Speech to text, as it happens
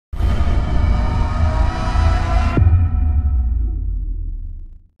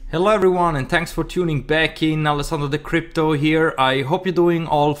Hello everyone and thanks for tuning back in. Alessandro the Crypto here. I hope you're doing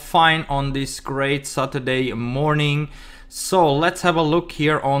all fine on this great Saturday morning. So let's have a look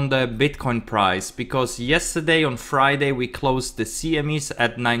here on the Bitcoin price, because yesterday on Friday we closed the CMEs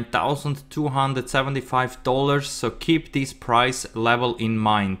at $9,275. So keep this price level in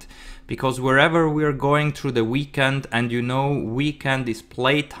mind, because wherever we are going through the weekend, and you know weekend is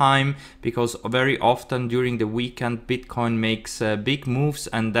playtime, because very often during the weekend Bitcoin makes big moves,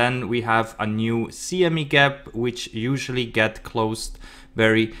 and then we have a new CME gap which usually get closed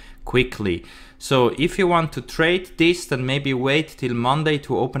very quickly. So if you want to trade this, then maybe wait till Monday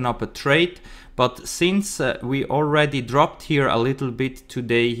to open up a trade. But since we already dropped here a little bit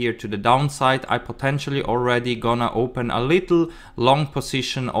today here to the downside, I potentially already gonna open a little long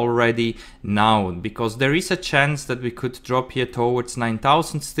position already now, because there is a chance that we could drop here towards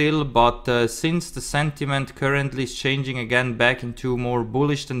 9,000 still. But since the sentiment currently is changing again back into more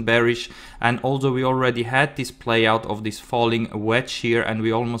bullish than bearish, and also we already had this play out of this falling wedge here, and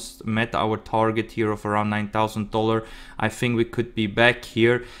we almost met our target here of around $9,000, I think we could be back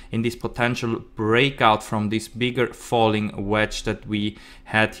here in this potential breakout from this bigger falling wedge that we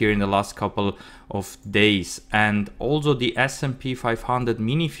had here in the last couple of days. And also the S&P 500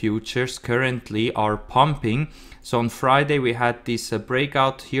 mini futures currently are pumping. So on Friday we had this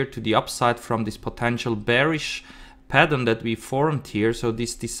breakout here to the upside from this potential bearish pattern that we formed here. So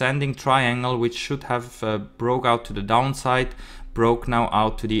this descending triangle, which should have broke out to the downside, broke now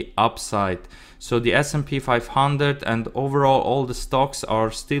out to the upside. So the S&P 500 and overall all the stocks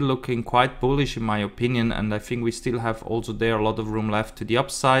are still looking quite bullish in my opinion, and I think we still have also there a lot of room left to the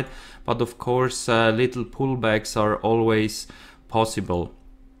upside, but of course little pullbacks are always possible.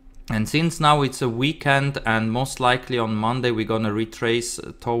 And since now it's a weekend, and most likely on Monday we're gonna retrace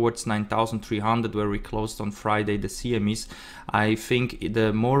towards 9,300 where we closed on Friday the CMEs, I think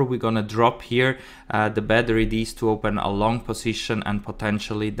the more we're gonna drop here, the better it is to open a long position and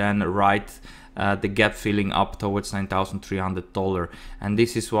potentially then ride the gap filling up towards $9,300. And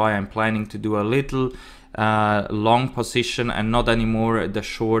this is why I'm planning to do a little long position and not anymore the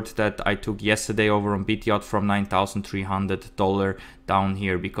short that I took yesterday over on BitYard from $9,300 down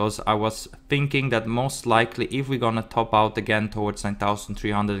here, because I was thinking that most likely if we're gonna top out again towards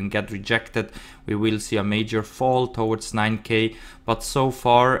 9,300 and get rejected, we will see a major fall towards 9K. But so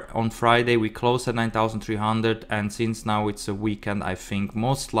far on Friday we closed at 9,300, and since now it's a weekend, I think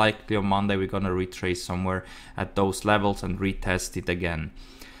most likely on Monday we're gonna retrace somewhere at those levels and retest it again.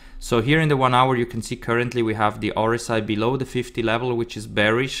 So here in the 1 hour you can see currently we have the RSI below the 50 level, which is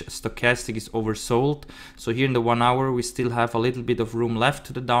bearish. Stochastic is oversold. So here in the 1 hour we still have a little bit of room left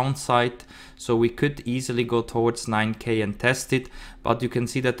to the downside. So we could easily go towards 9K and test it. But you can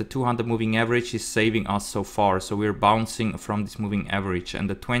see that the 200 moving average is saving us so far. So we're bouncing from this moving average, and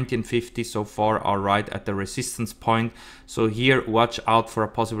the 20 and 50 so far are right at the resistance point. So here watch out for a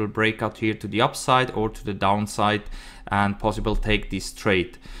possible breakout here to the upside or to the downside, and possible take this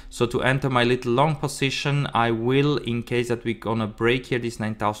trade. So to enter my little long position, I will, in case that we're gonna break here this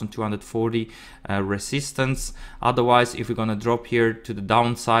 9,240 resistance. Otherwise, if we're gonna drop here to the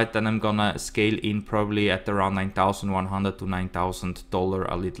downside, then I'm gonna scale in probably at around $9,100 to $9,000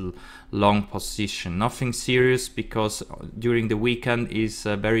 a little long position. Nothing serious, because during the weekend is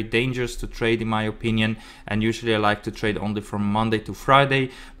very dangerous to trade in my opinion, and usually I like to trade only from Monday to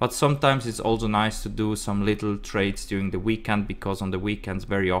Friday, but sometimes it's also nice to do some little trades during the weekend, because on the weekends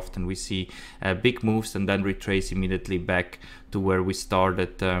very often we see big moves and then retrace immediately back to where we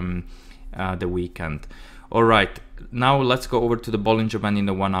started the weekend. All right, now let's go over to the Bollinger Band in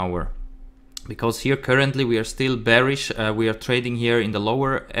the 1 hour. Because here currently we are still bearish, we are trading here in the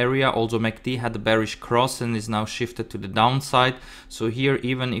lower area. Also MACD had a bearish cross and is now shifted to the downside. So here,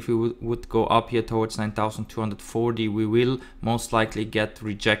 even if we would go up here towards 9,240, we will most likely get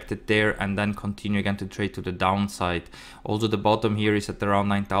rejected there and then continue again to trade to the downside. Also the bottom here is at around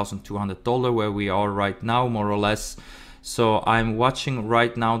 $9,200 where we are right now, more or less. So I'm watching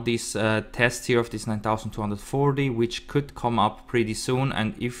right now this test here of this 9,240, which could come up pretty soon,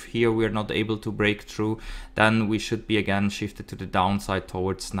 and if here we're not able to break through, then we should be again shifted to the downside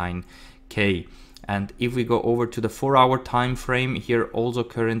towards 9K. And if we go over to the 4 hour time frame, here also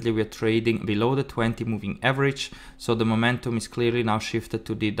currently we are trading below the 20 moving average. So the momentum is clearly now shifted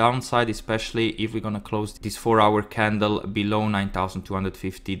to the downside, especially if we're gonna close this 4 hour candle below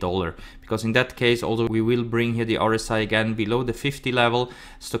 $9,250. Because in that case also we will bring here the RSI again below the 50 level.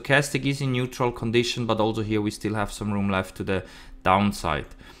 Stochastic is in neutral condition, but also here we still have some room left to the downside.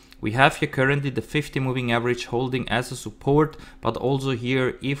 We have here currently the 50 moving average holding as a support, but also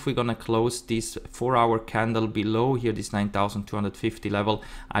here, if we're gonna close this 4-hour candle below here, this 9,250 level,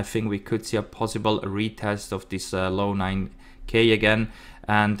 I think we could see a possible retest of this low 9K again.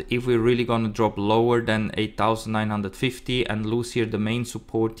 And if we're really gonna drop lower than 8,950 and lose here the main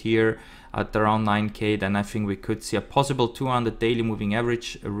support here at around 9K, then I think we could see a possible 200 daily moving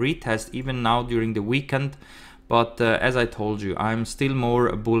average retest even now during the weekend. But as I told you, I'm still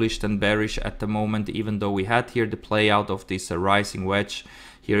more bullish than bearish at the moment, even though we had here the play out of this rising wedge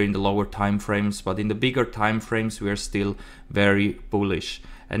here in the lower time frames. But in the bigger time frames, we are still very bullish.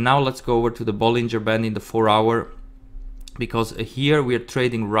 And now let's go over to the Bollinger Band in the 4-hour. Because here we are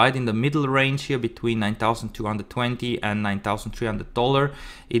trading right in the middle range here between $9,220 and $9,300.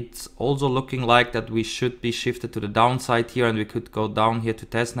 It's also looking like that we should be shifted to the downside here, and we could go down here to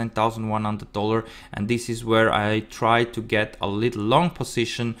test $9,100. And this is where I try to get a little long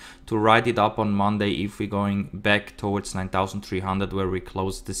position to ride it up on Monday if we're going back towards 9,300 where we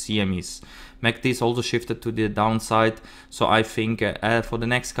closed the CMEs. MACD is also shifted to the downside, so I think for the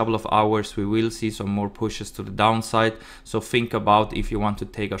next couple of hours we will see some more pushes to the downside. So think about if you want to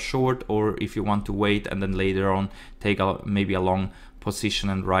take a short or if you want to wait and then later on take maybe a long position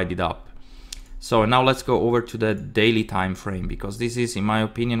and ride it up. So now let's go over to the daily time frame, because this is, in my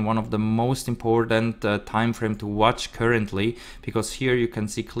opinion, one of the most important time frame to watch currently, because here you can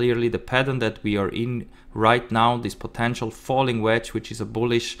see clearly the pattern that we are in right now, this potential falling wedge, which is a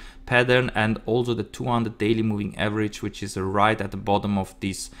bullish pattern, and also the 200 daily moving average, which is right at the bottom of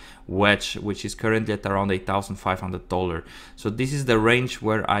this wedge, which is currently at around $8,500. So this is the range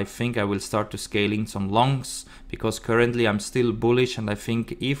where I think I will start to scale in some longs, because currently I'm still bullish, and I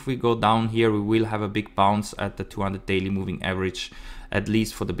think if we go down here we will have a big bounce at the 200 daily moving average, at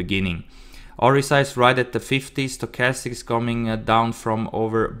least for the beginning. RSI is right at the 50, stochastic is coming down from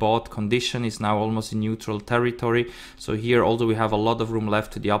overbought condition, is now almost in neutral territory. So here also we have a lot of room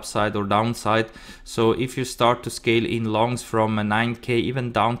left to the upside or downside. So if you start to scale in longs from 9K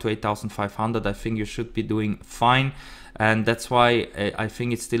even down to 8,500, I think you should be doing fine. And that's why I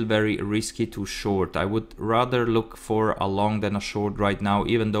think it's still very risky to short. I would rather look for a long than a short right now,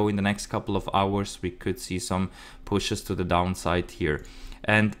 even though in the next couple of hours we could see some pushes to the downside here.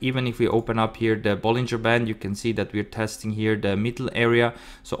 And even if we open up here the Bollinger Band, you can see that we're testing here the middle area.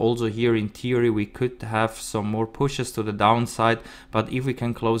 So also here in theory we could have some more pushes to the downside, but if we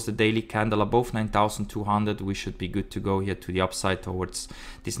can close the daily candle above 9,200, we should be good to go here to the upside towards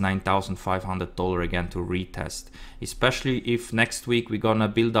this $9,500 again to retest. Especially if next week we're gonna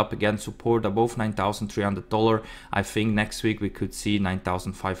build up again support above $9,300, I think next week we could see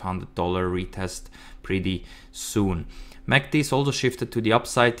 $9,500 retest pretty soon. MACD is also shifted to the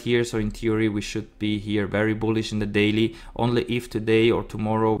upside here, so in theory we should be here very bullish in the daily, only if today or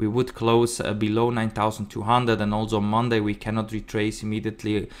tomorrow we would close below 9,200, and also on Monday we cannot retrace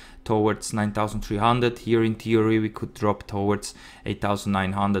immediately towards 9,300. Here in theory we could drop towards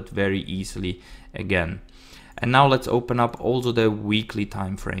 8,900 very easily again. And now let's open up also the weekly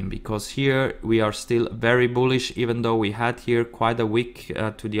time frame, because here we are still very bullish, even though we had here quite a wick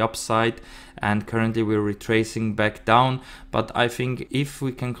to the upside, and currently we're retracing back down. But I think if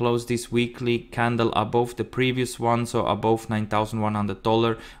we can close this weekly candle above the previous one, so above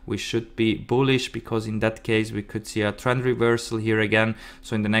 $9,100, we should be bullish, because in that case we could see a trend reversal here again.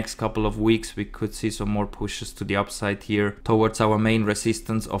 So in the next couple of weeks we could see some more pushes to the upside here towards our main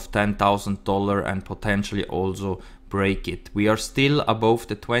resistance of $10,000 and potentially also break it. We are still above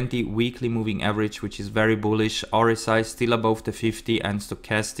the 20 weekly moving average, which is very bullish. RSI still above the 50, and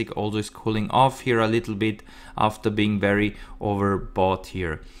stochastic also is cooling off here a little bit after being very overbought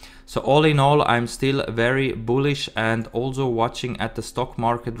here. So all in all, I'm still very bullish, and also watching at the stock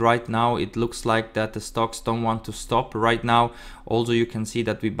market right now, it looks like that the stocks don't want to stop right now. Also, you can see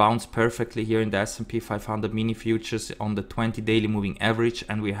that we bounced perfectly here in the S&P 500 mini futures on the 20 daily moving average,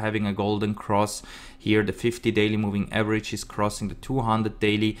 and we're having a golden cross here. The 50 daily moving average is crossing the 200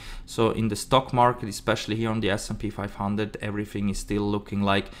 daily. So in the stock market, especially here on the S&P 500, everything is still looking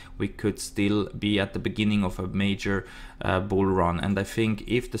like we could still be at the beginning of a major bull run. And I think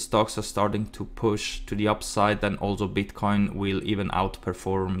if the stocks are starting to push to the upside, then also Bitcoin will even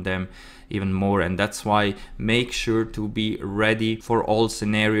outperform them even more. And that's why make sure to be ready for all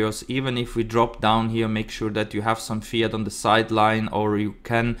scenarios. Even if we drop down here, make sure that you have some fiat on the sideline, or you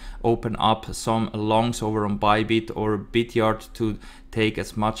can open up some longs over on Bybit or Bityard to take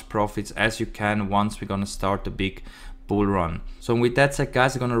as much profits as you can once we're gonna start a big bull run. So with that said,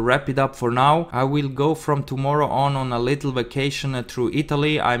 guys, I'm gonna wrap it up for now. I will go from tomorrow on a little vacation through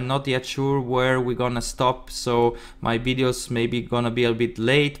Italy. I'm not yet sure where we're gonna stop, so my videos maybe gonna be a bit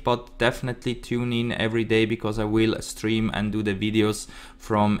late, but definitely tune in every day because I will stream and do the videos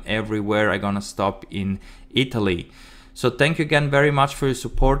from everywhere I'm gonna stop in Italy. So thank you again very much for your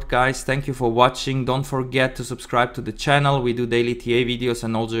support, guys. Thank you for watching. Don't forget to subscribe to the channel. We do daily TA videos,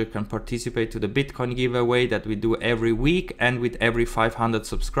 and also you can participate to the Bitcoin giveaway that we do every week and with every 500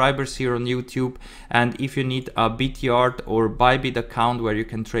 subscribers here on YouTube. And if you need a Bityard or Bybit account where you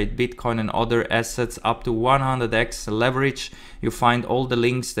can trade Bitcoin and other assets up to 100x leverage, you find all the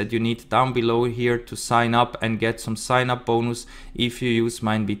links that you need down below here to sign up and get some sign up bonus if you use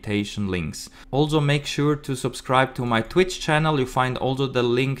my invitation links. Also make sure to subscribe to my Twitch channel. You find also the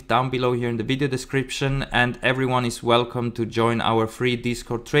link down below here in the video description, and everyone is welcome to join our free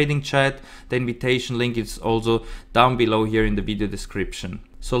Discord trading chat. The invitation link is also down below here in the video description.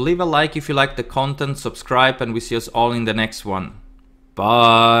 So leave a like if you like the content, subscribe, and we see us all in the next one.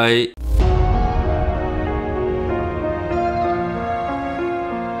 Bye!